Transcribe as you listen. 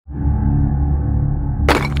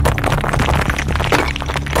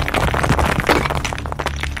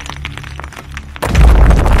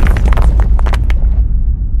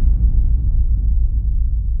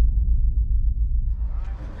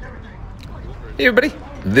Hey everybody,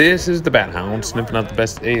 this is the Bat Hound, sniffing out the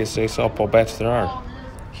best ASA softball bats there are.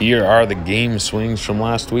 Here are the game swings from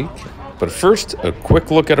last week, but first, a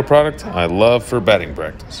quick look at a product I love for batting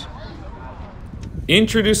practice.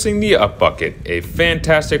 Introducing the UPBUCKET, a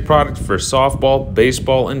fantastic product for softball,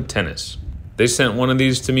 baseball, and tennis. They sent one of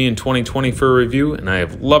these to me in 2020 for a review, and I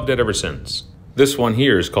have loved it ever since. This one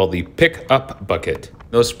here is called the Pick Up Bucket.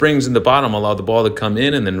 Those springs in the bottom allow the ball to come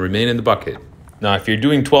in and then remain in the bucket. Now, if you're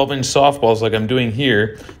doing 12-inch softballs like I'm doing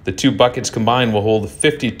here, the two buckets combined will hold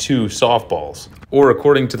 52 softballs, or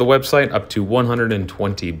according to the website, up to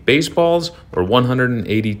 120 baseballs or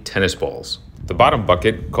 180 tennis balls. The bottom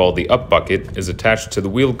bucket, called the up bucket, is attached to the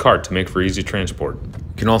wheeled cart to make for easy transport.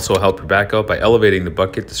 You can also help your back out by elevating the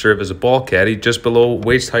bucket to serve as a ball caddy just below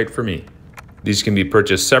waist height for me. These can be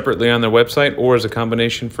purchased separately on their website or as a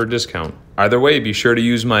combination for a discount. Either way, be sure to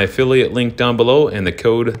use my affiliate link down below and the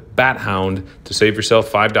code BATHOUND to save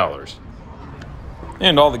yourself $5.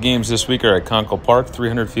 And all the games this week are at Conkle Park,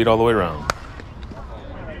 300 feet all the way around.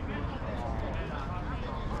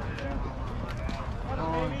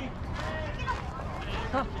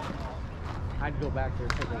 I'd go back there,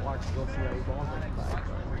 take a walk, to go see how he balls on the side.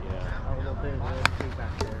 Yeah. A little bit of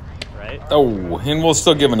back there. Right? Oh, and we'll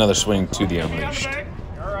still give another swing to the Unleashed.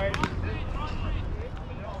 All right.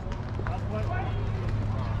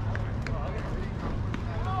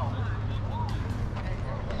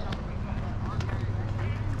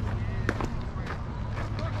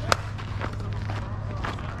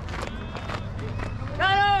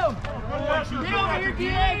 Get over here,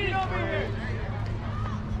 DA! Get over here!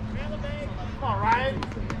 Come on, Ryan.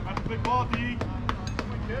 That's a big ball, D.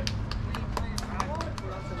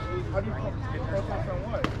 How do you protest on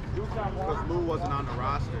what? Because Lou wasn't on the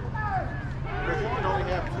roster. Because you can only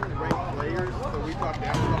have 2 ranked players, so we thought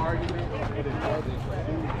that was the argument. But it wasn't.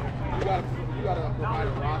 You gotta provide a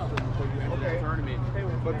roster before you enter the tournament.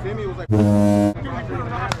 But Timmy was like, you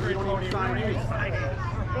don't even sign me.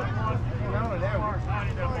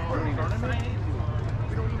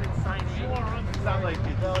 Sound like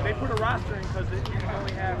they put a roster in because you can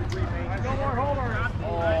only have 3 main. No more holders.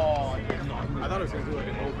 Oh, I thought it was going to do like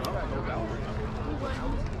an old belt.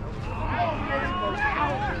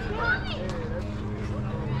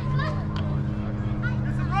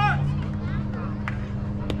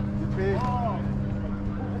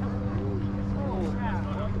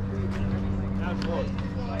 That's close.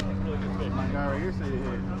 My guy right here said it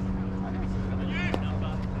hit.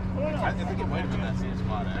 I think it might have been that same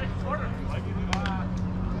spot,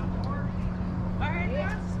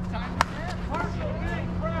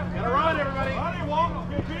 Gotta run, everybody. All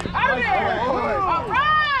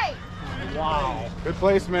right! Wow. Good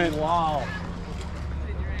placement. Wow.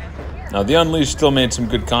 Now, the Unleashed still made some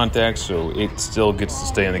good contact, so it still gets to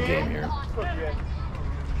stay in the game here.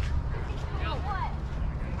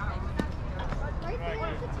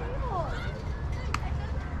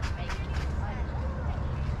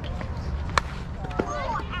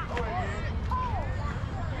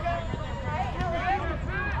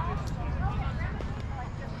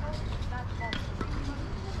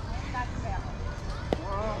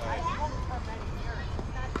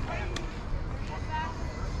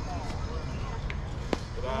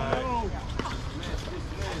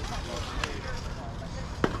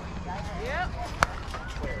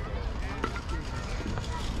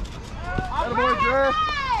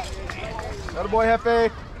 Attaboy,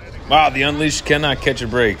 Hefe. Wow, the Unleashed cannot catch a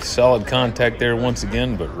break. Solid contact there once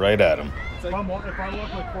again, but right at him. If I look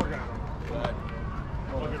like 4 guys.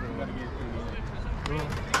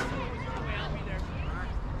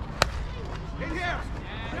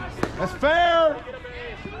 That's fair.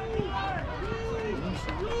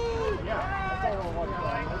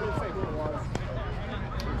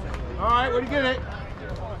 All right, where'd you get it?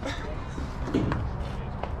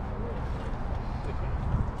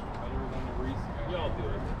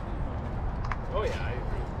 Oh yeah,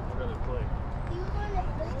 I'd rather play.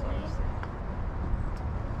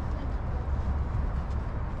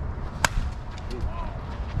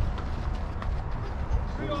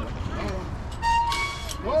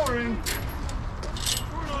 Lowering.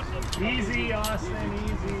 Easy, Austin,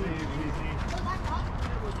 easy.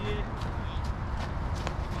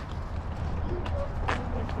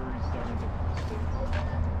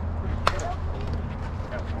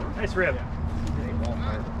 Nice rip.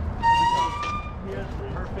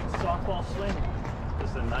 Perfect softball swing.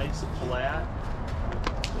 Just a nice flat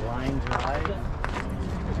line drive.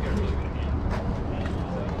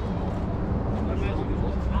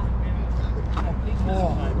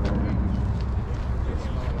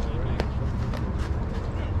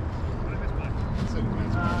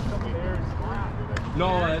 No,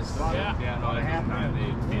 that's Yeah, no, they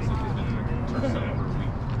basically been in a center for a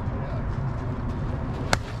week.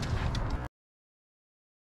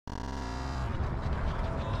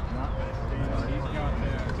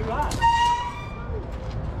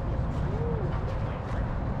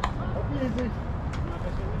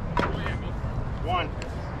 One.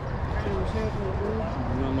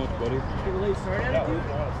 Not much, buddy.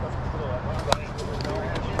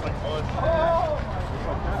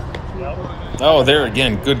 Oh, there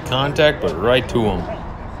again, good contact, but right to him.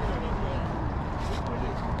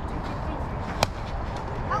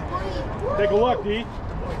 Take a look, D.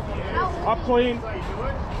 Up clean.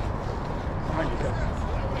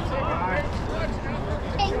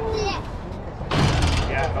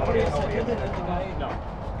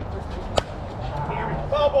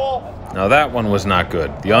 Now that one was not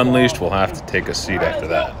good. The Unleashed will have to take a seat after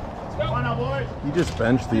that. He just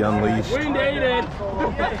benched the Unleashed.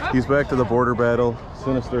 He's back to the border battle.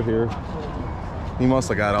 Sinister here. He must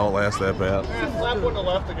have got out last at bat. Slap one to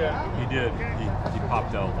left again. He did. He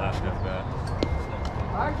popped out last at bat.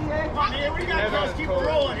 Come on, DA. What do you got? Let's keep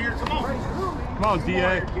rolling here. Come on. Come on,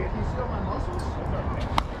 DA.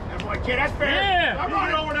 That boy, kid, that's fair. Yeah. Stop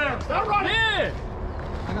running over there. Stop running. Yeah.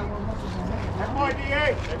 That boy,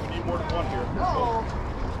 DA. We need more than one here. No.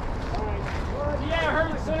 DA, I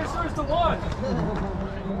heard the center serves to one.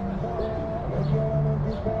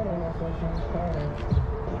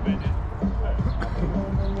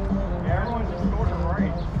 Everyone's just going to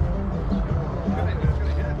right.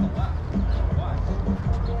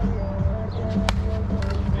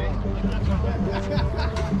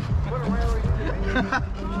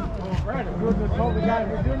 Brandon, we're doing the told the guys.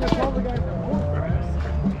 We're doing the told the guys.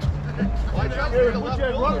 Hey, if we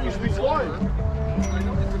can't run, we should be scoring.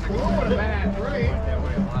 Who would have been at 3?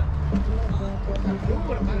 Who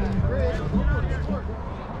would have been at 3?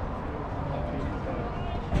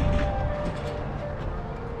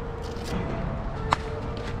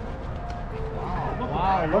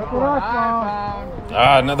 Wow, look what I found.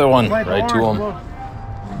 Ah, another one, right to him.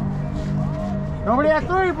 Nobody at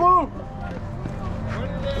 3, Blue.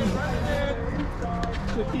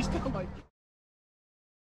 He's still like.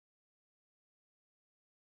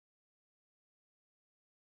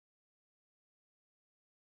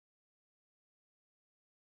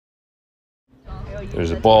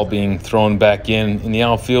 There's a ball being thrown back in the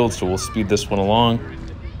outfield, so we'll speed this one along.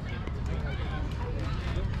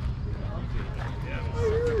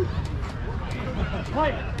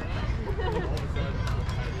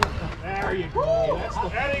 There you go. That's the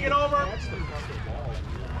heading it over.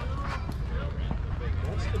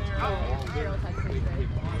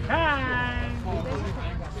 Hi.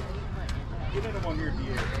 Get another one here,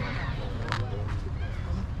 DA.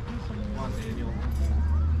 Come on, Daniel.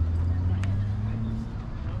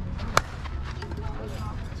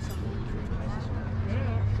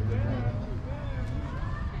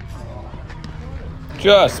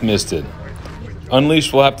 Just missed it.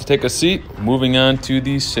 Unleashed will have to take a seat. Moving on to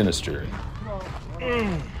the Sinister.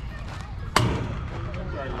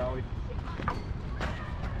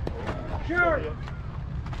 Sure.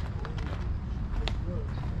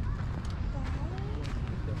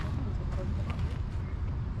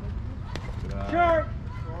 Sure.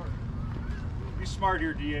 Be smart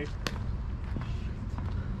here, DA.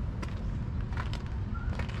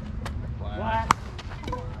 Flat.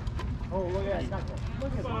 Oh, look at that.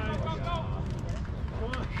 Look at that.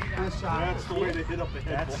 That's the way to hit up the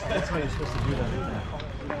head. That's how you're supposed to do that, isn't it?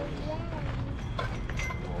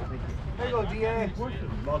 There you go, DA.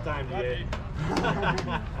 Well time, DA.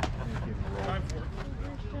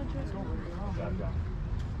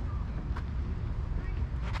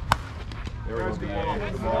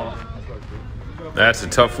 That's a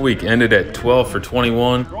tough week. Ended at 12 for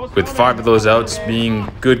 21, with 5 of those outs being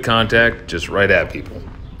good contact, just right at people.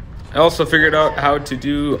 I also figured out how to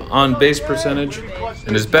do on-base percentage,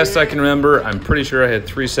 and as best I can remember, I'm pretty sure I had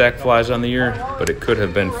 3 sac flies on the year, but it could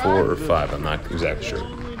have been 4 or 5. I'm not exactly sure.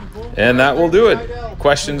 And that will do it.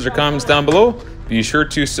 Questions or comments down below? Be sure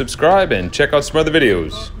to subscribe and check out some other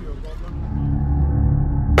videos.